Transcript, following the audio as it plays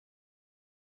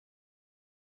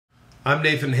I'm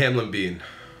Nathan Hamlin Bean.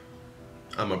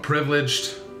 I'm a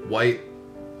privileged, white,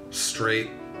 straight,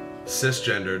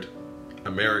 cisgendered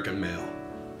American male.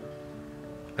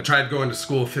 I tried going to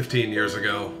school 15 years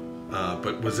ago,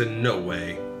 but was in no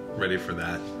way ready for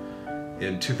that.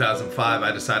 In 2005,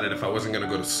 I decided if I wasn't going to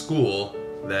go to school,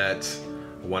 that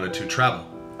I wanted to travel.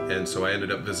 And so I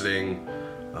ended up visiting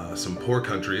some poor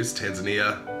countries,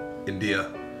 Tanzania,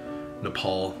 India,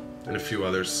 Nepal, and a few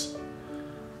others.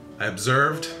 I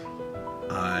observed,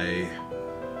 I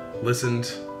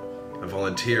listened, I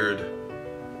volunteered,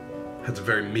 had some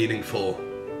very meaningful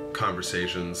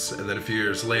conversations, and then a few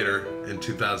years later, in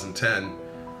 2010,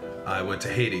 I went to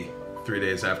Haiti 3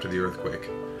 days after the earthquake.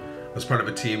 I was part of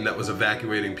a team that was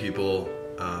evacuating people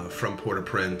from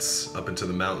Port-au-Prince up into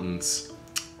the mountains.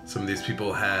 Some of these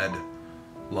people had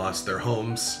lost their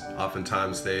homes.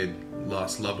 Oftentimes they'd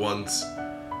lost loved ones.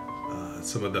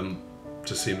 Some of them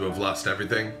just seemed to have lost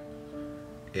everything.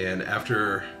 And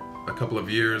after a couple of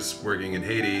years working in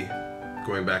Haiti,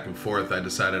 going back and forth, I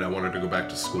decided I wanted to go back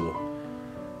to school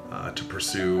to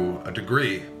pursue a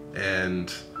degree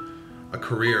and a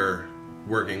career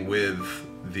working with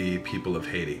the people of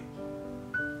Haiti.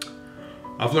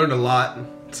 I've learned a lot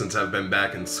since I've been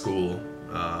back in school.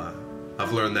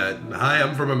 I've learned that, "Hi,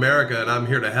 I'm from America and I'm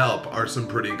here to help" are some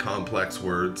pretty complex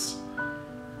words.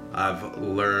 I've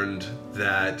learned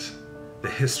that the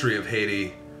history of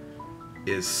Haiti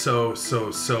is so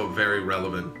very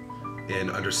relevant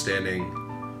in understanding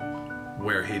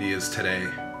where Haiti is today.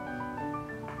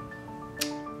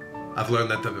 I've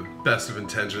learned that the best of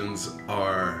intentions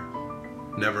are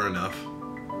never enough.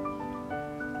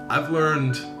 I've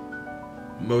learned,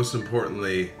 most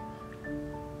importantly,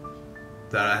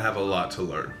 that I have a lot to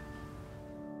learn.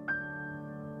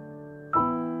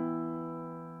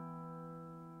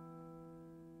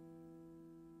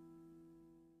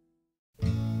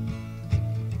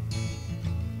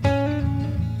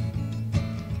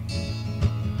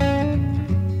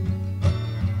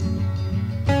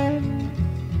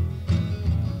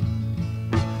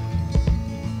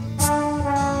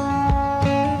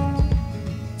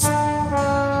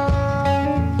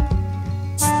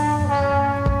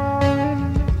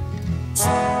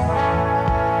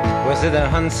 Was it a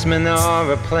huntsman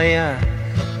or a player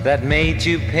that made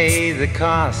you pay the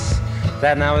cost,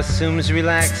 that now assumes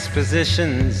relaxed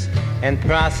positions and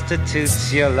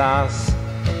prostitutes your loss?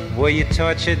 Were you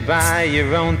tortured by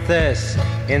your own thirst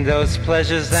in those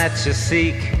pleasures that you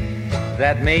seek,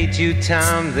 that made you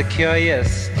Tom the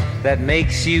Curious, that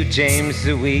makes you James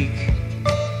the Weak?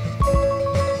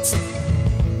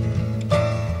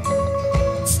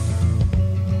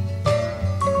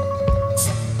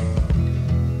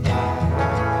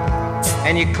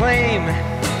 And you claim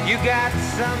you got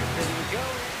something going.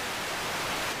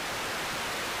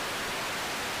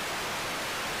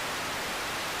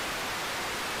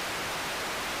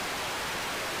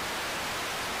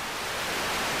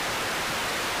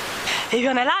 Et puis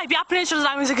on est là, et puis il y a plein de choses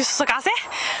à la musique qui se sont cassées.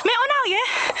 Mais on n'a rien.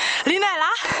 Lina est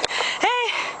là.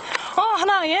 Hey, on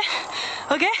n'a rien.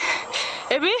 Ok?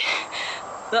 Et puis,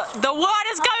 the world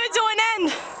is coming to an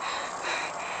end.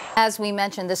 As we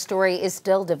mentioned, this story is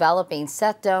still developing.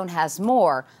 Seth Doan has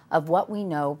more of what we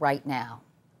know right now.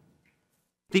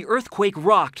 The earthquake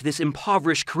rocked this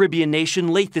impoverished Caribbean nation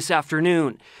late this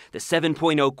afternoon. The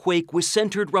 7.0 quake was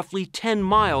centered roughly 10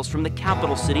 miles from the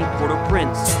capital city,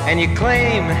 Port-au-Prince. And you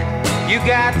claim you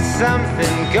got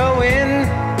something going,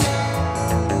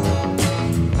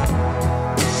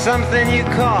 something you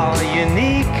call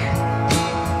unique.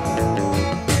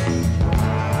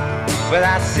 But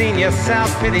I seen your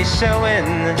self-pity showing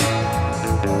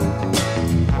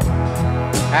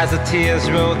as the tears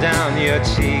roll down your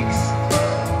cheeks.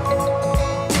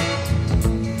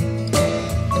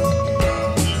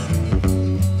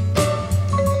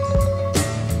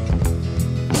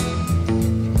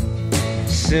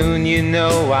 Soon you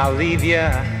know I'll leave you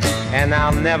and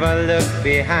I'll never look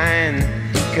behind,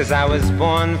 'cause I was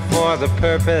born for the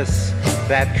purpose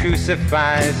that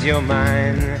crucifies your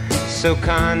mind. So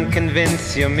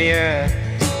convince your mirror,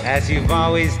 as you've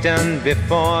always done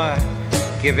before,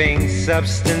 giving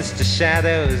substance to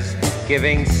shadows,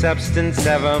 giving substance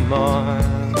evermore.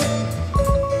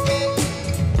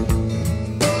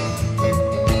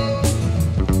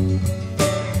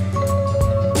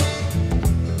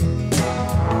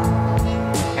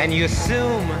 And you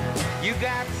assume you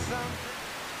got something.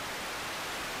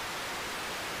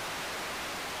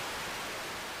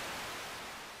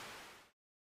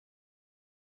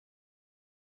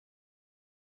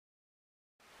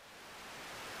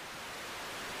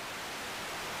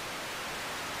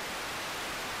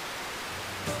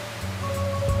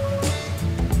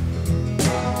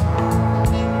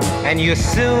 and you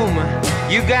assume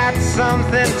you got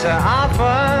something to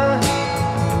offer.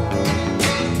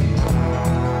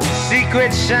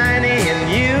 Secret shiny in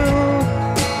you,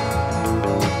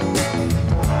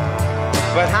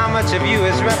 but how much of you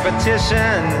is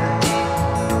repetition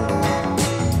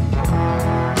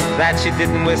that you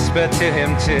didn't whisper to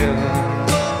him too?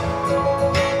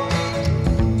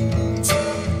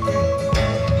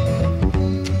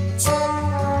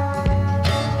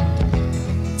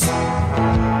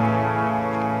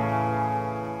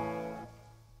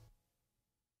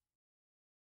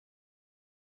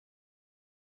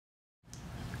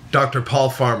 Dr. Paul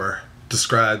Farmer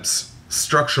describes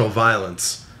structural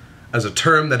violence as a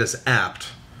term that is apt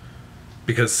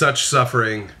because such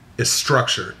suffering is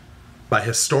structured by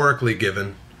historically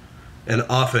given and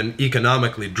often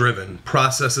economically driven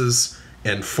processes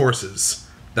and forces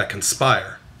that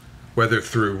conspire, whether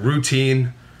through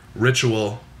routine,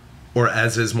 ritual, or,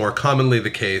 as is more commonly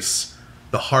the case,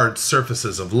 the hard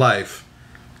surfaces of life,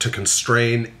 to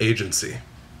constrain agency.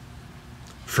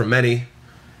 For many,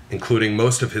 including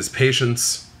most of his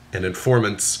patients and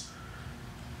informants,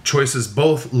 choices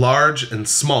both large and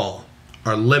small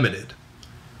are limited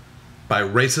by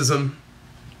racism,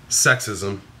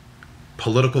 sexism,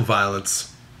 political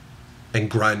violence,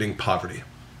 and grinding poverty.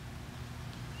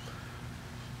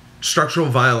 Structural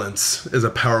violence is a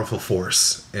powerful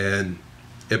force, and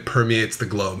it permeates the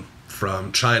globe,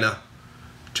 from China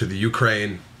to the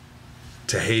Ukraine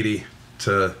to Haiti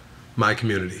to my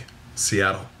community,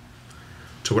 Seattle,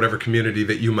 to whatever community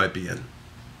that you might be in.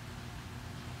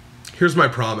 Here's my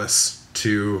promise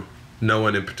to no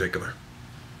one in particular.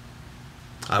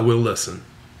 I will listen.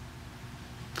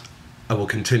 I will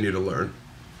continue to learn.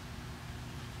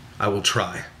 I will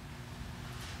try.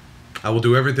 I will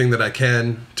do everything that I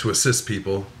can to assist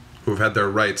people who have had their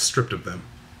rights stripped of them.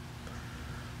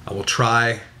 I will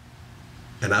try,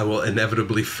 and I will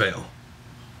inevitably fail.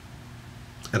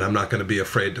 And I'm not going to be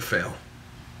afraid to fail.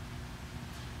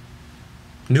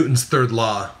 Newton's third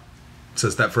law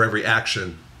says that for every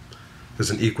action,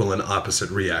 there's an equal and opposite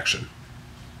reaction.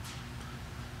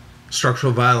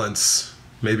 Structural violence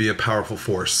may be a powerful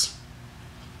force,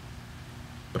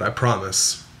 but I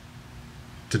promise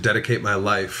to dedicate my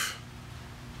life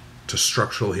to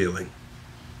structural healing.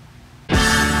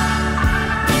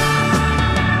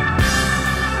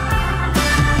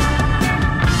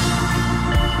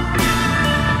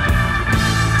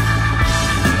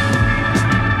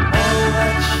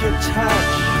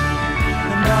 Touch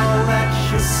and all that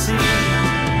you see,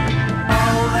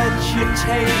 all that you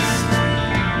taste,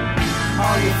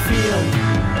 all you feel,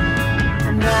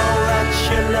 and all that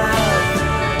you love,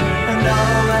 and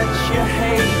all that you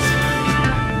hate,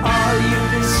 all you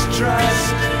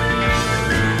distrust,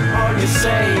 all you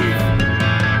save,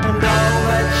 and all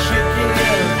that you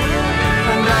give,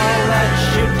 and all that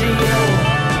you deal,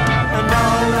 and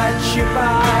all that you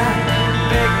buy,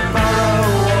 beg, borrow,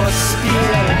 or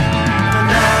steal.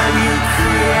 All you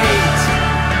create,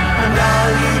 and all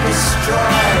you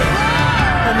destroy,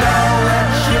 and all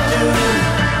that you do,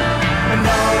 and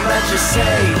all that you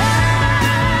say,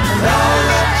 and all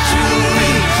that you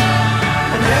eat,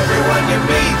 and everyone you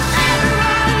meet,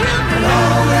 and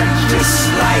all that you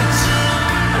slight,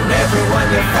 and everyone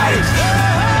you fight,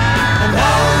 and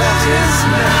all that is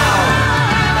now,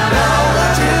 and all